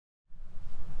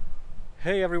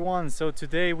Hey everyone, so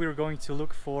today we're going to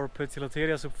look for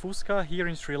Poecilotheria subfusca here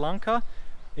in Sri Lanka.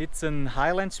 It's an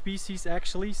highland species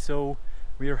actually, so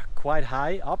we're quite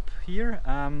high up here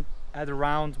at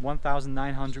around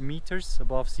 1900 meters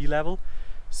above sea level.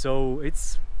 So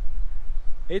it's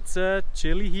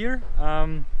chilly here.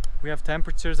 We have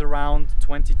temperatures around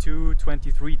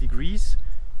 22-23 degrees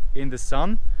in the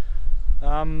sun.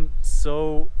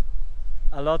 So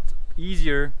a lot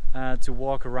easier to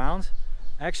walk around.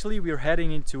 Actually, we're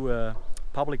heading into a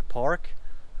public park.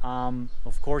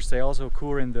 Of course, they also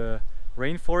occur in the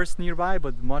rainforest nearby,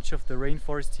 but much of the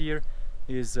rainforest here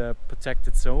is a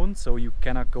protected zone, so you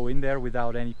cannot go in there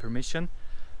without any permission.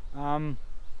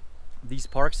 These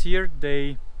parks here,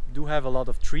 they do have a lot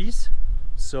of trees,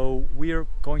 so we're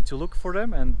going to look for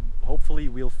them and hopefully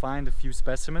we'll find a few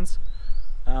specimens.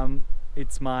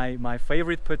 It's my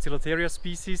favorite Poecilotheria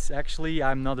species. Actually,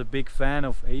 I'm not a big fan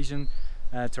of Asian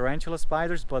tarantula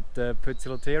spiders, but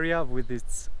Poecilotheria with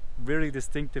its really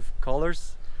distinctive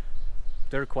colors,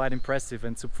 they're quite impressive,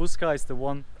 and subfusca is the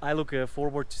one I look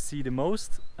forward to see the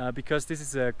most because this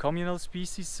is a communal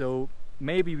species, so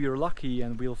maybe we're lucky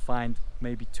and we'll find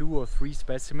maybe 2 or 3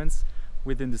 specimens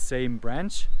within the same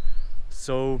branch.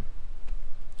 So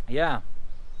yeah,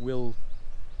 we'll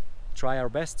try our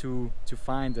best to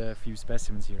find a few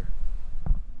specimens here.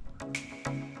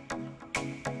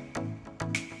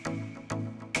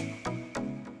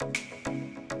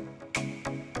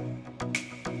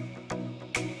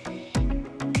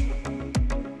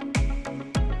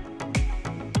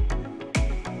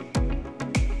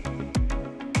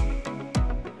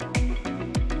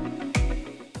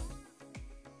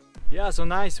 Yeah, so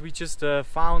nice. We just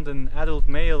found an adult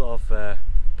male of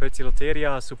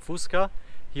Poecilotheria subfusca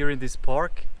here in this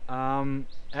park.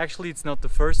 Actually, it's not the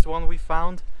first one we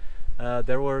found.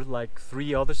 There were like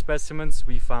 3 other specimens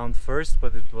we found first,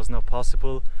 but it was not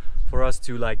possible for us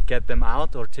to like get them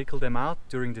out or tickle them out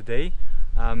during the day.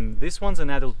 This one's an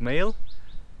adult male.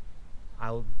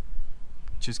 I'll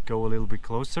just go a little bit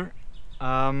closer.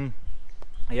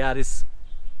 Yeah, this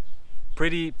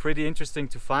pretty interesting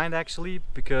to find actually,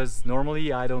 because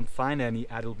normally I don't find any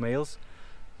adult males.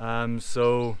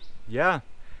 So yeah,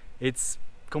 it's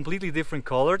completely different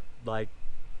colored, like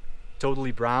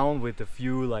totally brown with a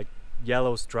few like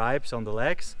yellow stripes on the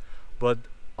legs, but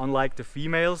unlike the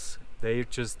females, they're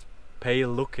just pale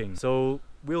looking. So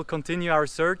we'll continue our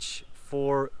search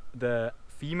for the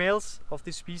females of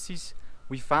this species.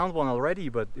 We found one already,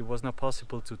 but it was not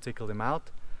possible to tickle them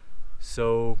out.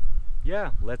 So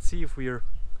yeah, let's see if we're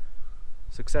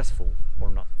successful or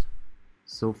not.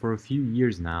 So for a few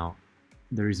years now,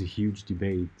 there is a huge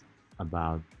debate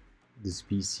about the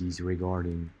species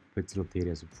regarding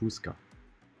Poecilotheria subfusca.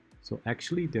 So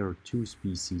actually there are 2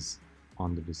 species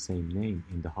under the same name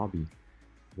in the hobby.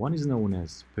 One is known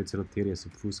as Poecilotheria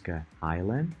subfusca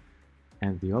highland,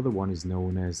 and the other one is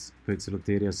known as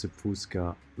Poecilotheria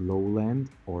subfusca lowland,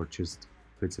 or just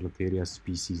Poecilotheria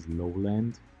species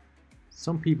lowland.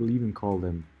 Some people even call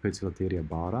them Poecilotheria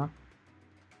bara.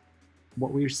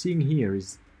 What we're seeing here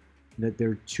is that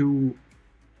there are 2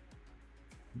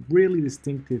 really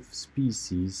distinctive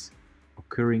species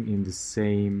occurring in the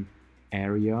same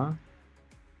area,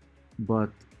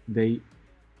 but they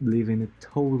live in a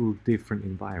total different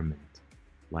environment.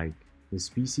 Like the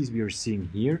species we are seeing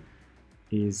here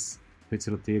is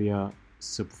Poecilotheria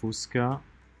subfusca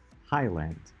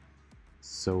highland.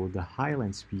 So the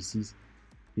highland species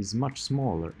is much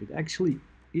smaller. It actually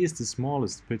is the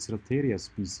smallest Poecilotheria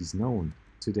species known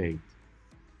to date.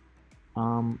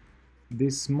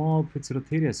 This small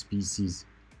Poecilotheria species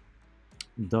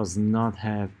does not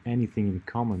have anything in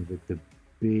common with the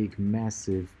big,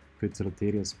 massive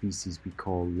Poecilotheria species we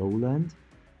call lowland,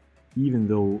 even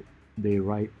though they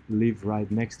live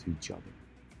right next to each other.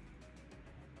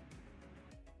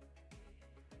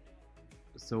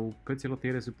 So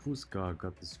Poecilotheria subfusca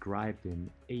got described in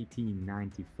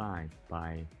 1895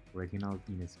 by Reginald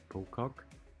Innes Pocock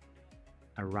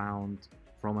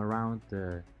from around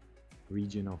the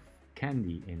region of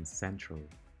Kandy in central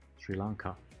Sri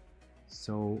Lanka.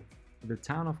 So the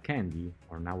town of Kandy,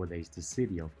 or nowadays the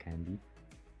city of Kandy,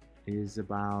 is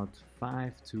about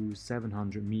 500 to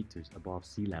 700 meters above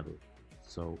sea level.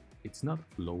 So it's not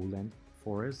lowland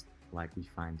forest like we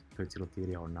find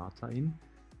Poecilotheria ornata in,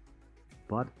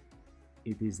 but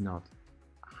it is not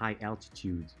high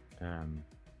altitude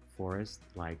forest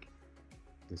like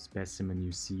the specimen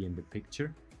you see in the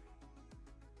picture.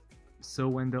 So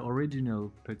when the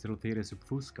original Poecilotheria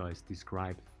subfusca is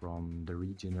described from the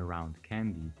region around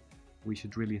Kandy, we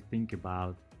should really think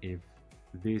about if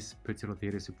this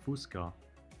Poecilotheria subfusca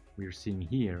we're seeing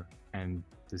here and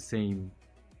the same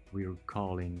we're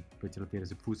calling Poecilotheria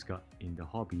subfusca in the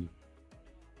hobby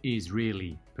is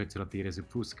really Poecilotheria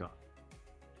subfusca.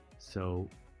 So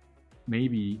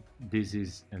maybe this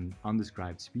is an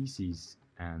undescribed species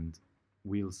and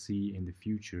we'll see in the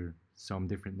future some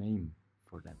different name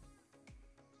for them.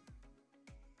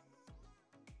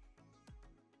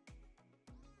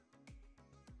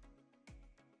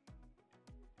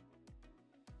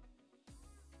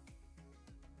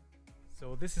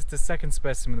 So this is the second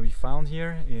specimen we found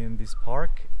here in this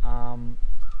park.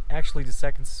 Actually the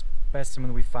second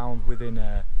specimen we found within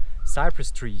a cypress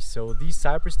tree. So these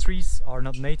cypress trees are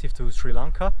not native to Sri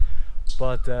Lanka,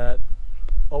 but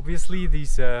obviously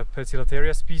these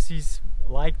Poecilotheria species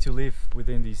like to live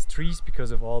within these trees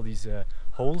because of all these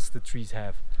holes the trees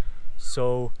have.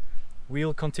 So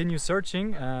we'll continue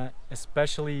searching,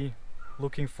 especially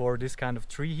looking for this kind of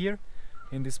tree here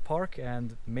in this park,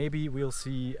 and maybe we'll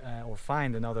see or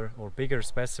find another or bigger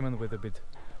specimen with a bit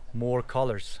more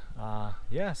colors.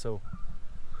 Yeah, so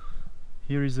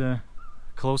here is a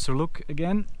closer look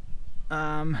again.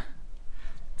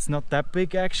 It's not that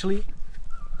big actually.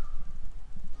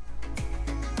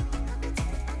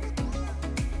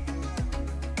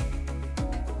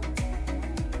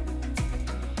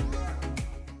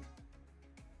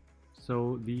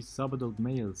 So these subadult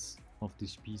males of the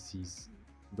species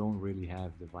don't really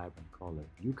have the vibrant color.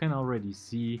 You can already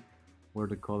see where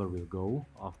the color will go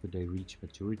after they reach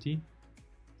maturity.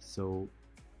 So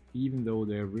even though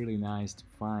they're really nice to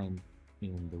find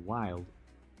in the wild,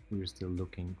 we're still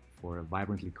looking for a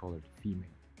vibrantly colored female.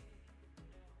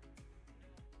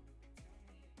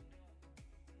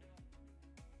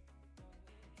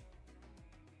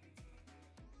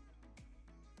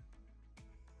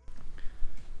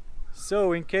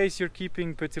 So in case you're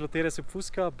keeping Poecilotheria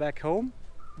subfusca back home,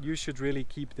 you should really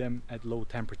keep them at low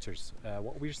temperatures.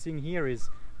 What we're seeing here is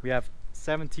we have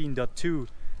 17.2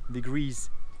 degrees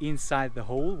inside the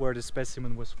hole where the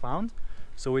specimen was found.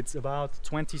 So it's about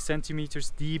 20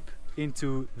 centimeters deep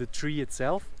into the tree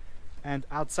itself, and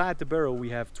outside the burrow we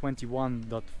have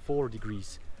 21.4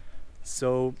 degrees.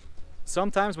 So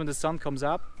sometimes when the sun comes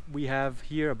up we have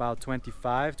here about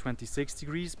 25-26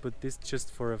 degrees, but this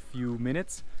just for a few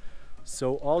minutes.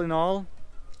 So all in all,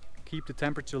 keep the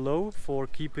temperature low for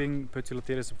keeping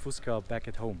Poecilotheria subfusca back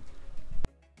at home.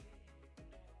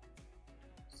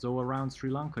 So around Sri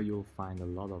Lanka you'll find a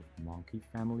lot of monkey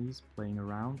families playing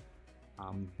around.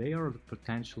 They are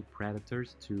potential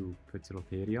predators to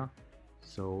Poecilotheria,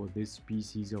 so this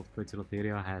species of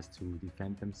Poecilotheria has to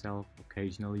defend themselves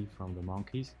occasionally from the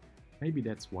monkeys. Maybe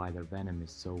that's why their venom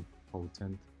is so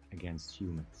potent against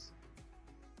humans.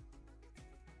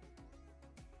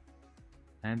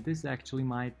 And this actually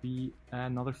might be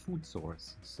another food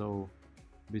source. So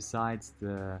besides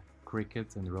the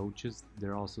crickets and roaches,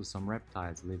 there are also some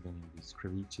reptiles living in these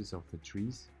crevices of the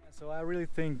trees. So I really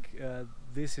think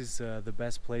this is the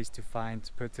best place to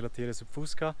find Poecilotheria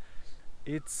subfusca.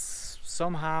 It's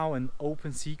somehow an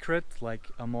open secret, like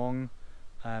among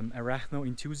arachno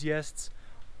enthusiasts.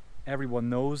 Everyone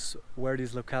knows where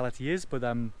this locality is, but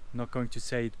I'm not going to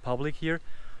say it public here.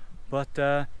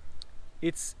 But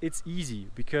it's easy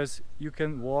because you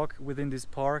can walk within this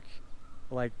park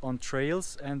like on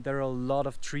trails, and there are a lot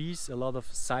of trees, a lot of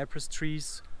cypress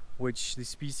trees, which the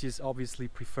species obviously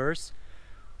prefers.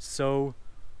 So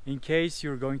in case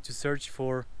you're going to search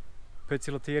for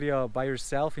Poecilotheria by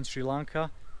yourself in Sri Lanka,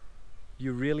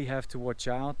 you really have to watch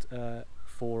out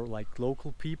for like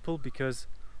local people, because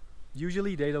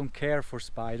usually they don't care for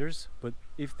spiders, but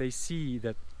if they see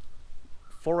that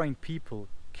foreign people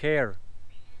care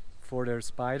for their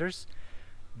spiders,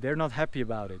 they're not happy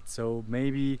about it. So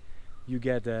maybe you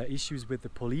get issues with the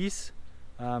police.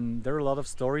 There are a lot of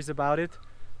stories about it.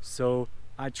 So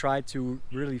I try to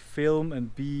really film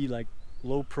and be like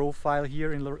low profile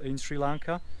here in Sri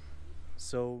Lanka.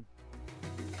 So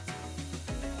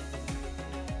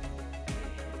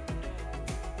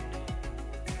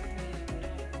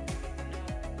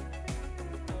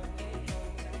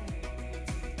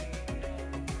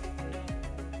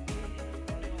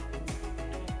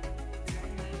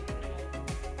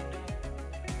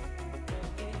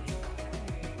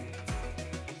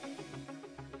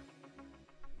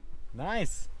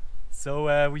nice!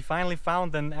 So we finally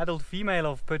found an adult female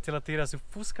of Poecilotheria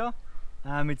subfusca.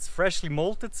 It's freshly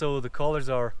molted, so the colors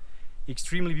are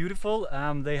extremely beautiful.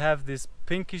 They have this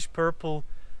pinkish purple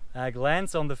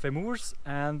glands on the femurs,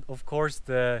 and of course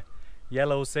the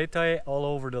yellow setae all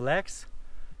over the legs.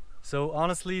 So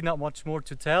honestly, not much more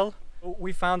to tell.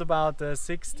 We found about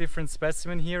 6 different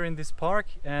specimens here in this park,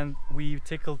 and we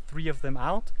tickled 3 of them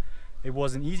out. It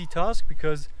was an easy task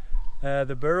because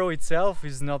the burrow itself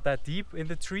is not that deep in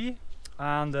the tree.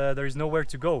 and there is nowhere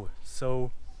to go.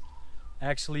 So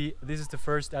actually this is the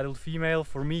first adult female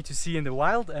for me to see in the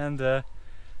wild, and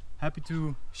happy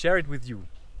to share it with you.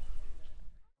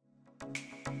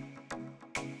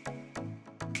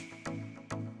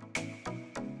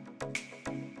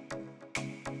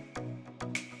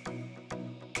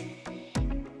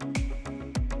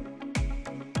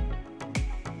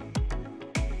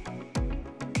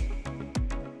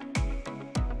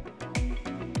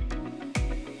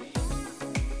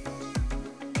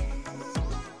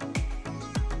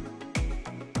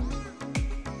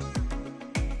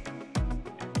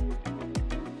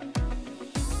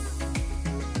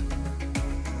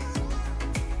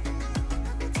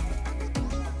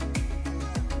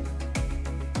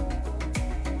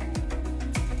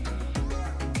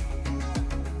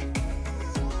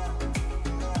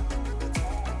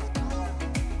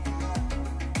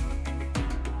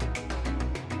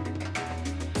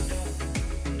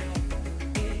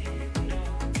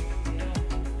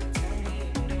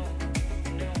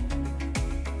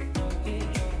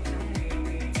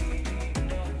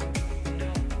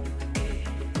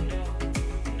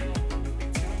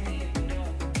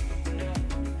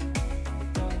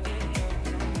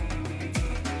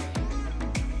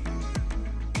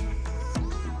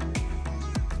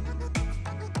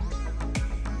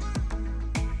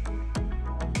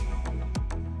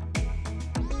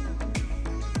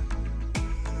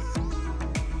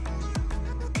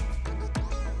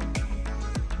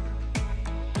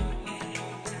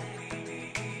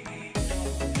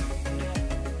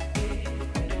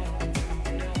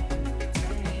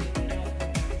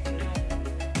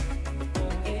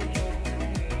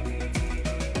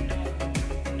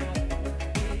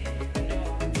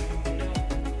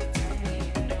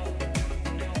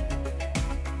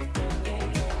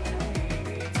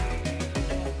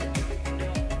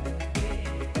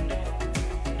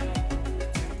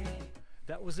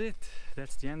 That was it.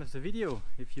 That's the end of the video.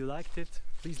 If you liked it,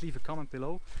 please leave a comment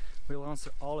below. We'll answer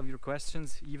all of your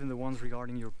questions, even the ones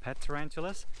regarding your pet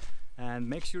tarantulas. And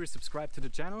make sure you subscribe to the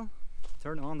channel.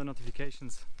 Turn on the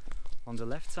notifications on the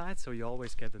left side so you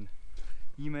always get an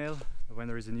email when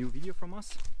there is a new video from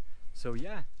us. So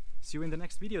yeah, see you in the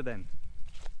next video then.